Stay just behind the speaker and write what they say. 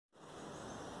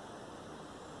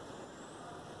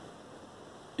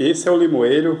Esse é o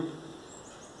limoeiro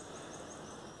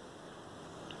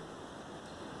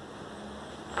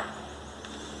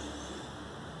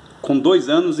com 2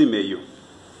 anos e meio.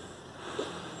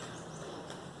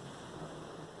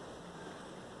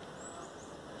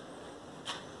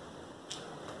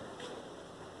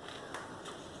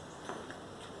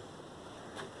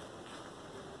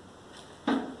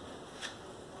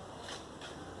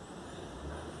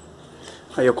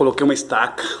 Aí eu coloquei uma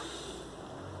estaca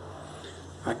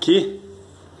aqui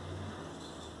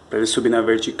para ele subir na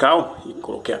vertical e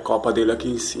coloquei a copa dele aqui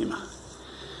em cima.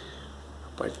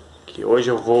 Que hoje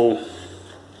eu vou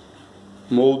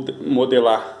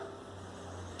modelar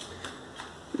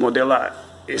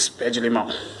esse pé de limão.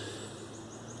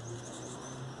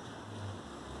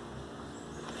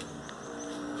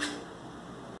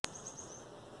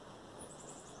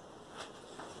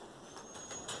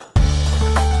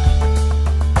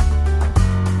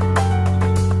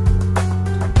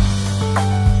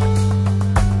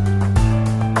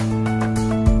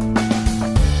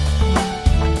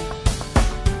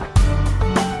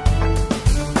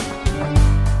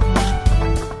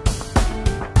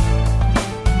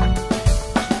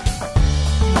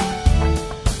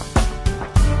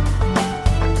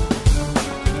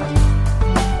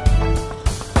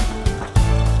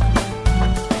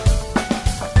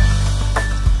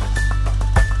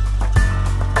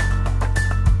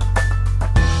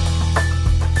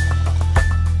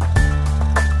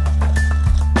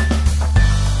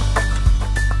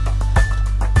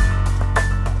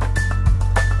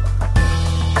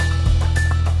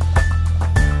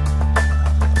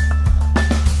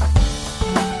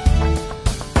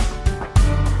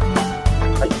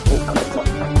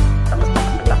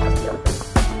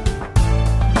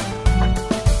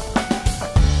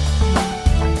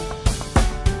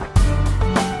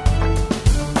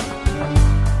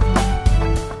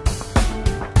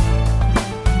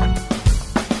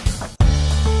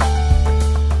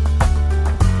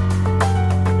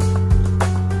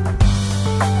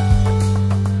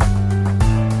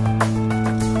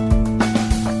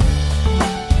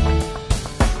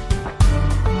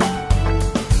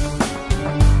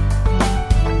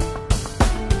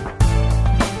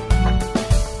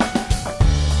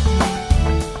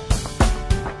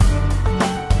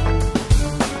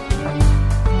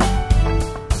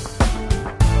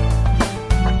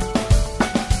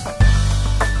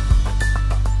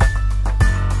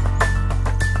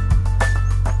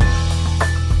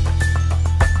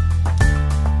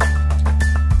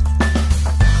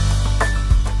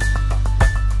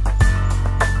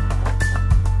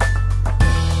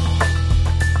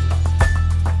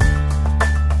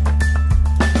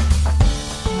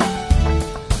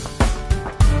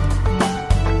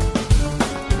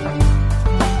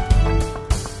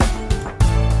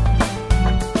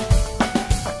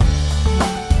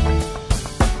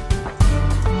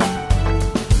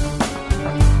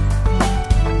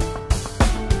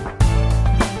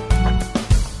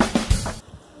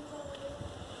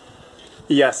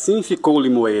 E assim ficou o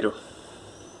limoeiro.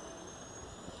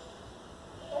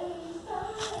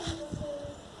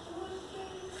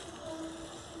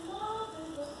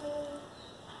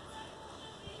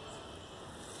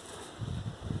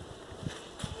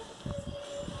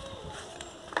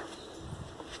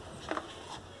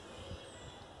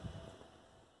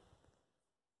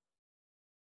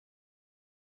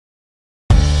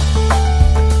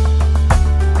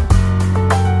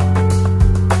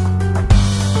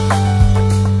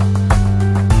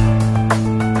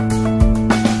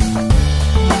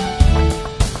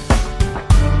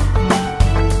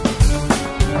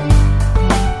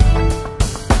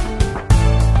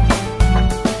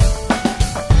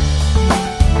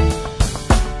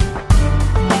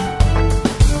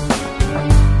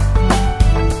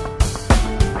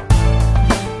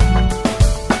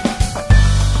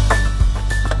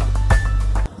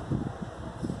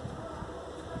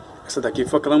 Essa daqui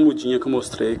foi aquela mudinha que eu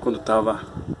mostrei quando tava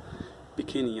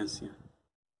pequenininha assim.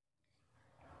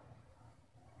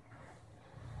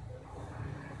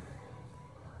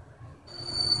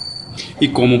 E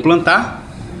como plantar?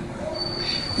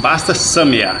 Basta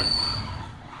semear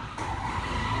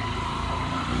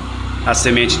a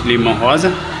semente de limão rosa.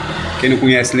 Quem não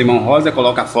conhece limão rosa,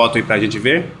 coloca a foto aí pra gente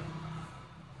ver.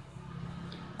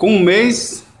 Com 1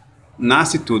 mês,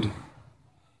 nasce tudo.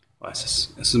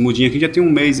 Essas mudinhas aqui já tem 1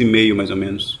 mês e meio, mais ou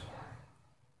menos.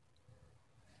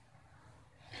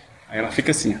 Aí ela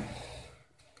fica assim,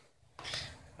 ó.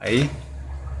 Aí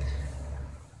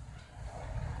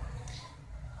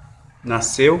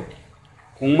nasceu,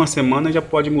 com 1 semana já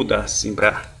pode mudar assim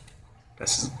para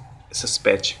essas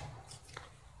pets.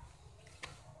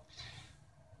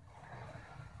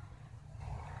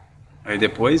 Aí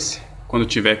depois, quando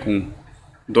tiver com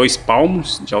 2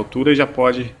 palmos de altura, já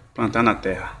pode plantar na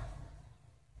terra.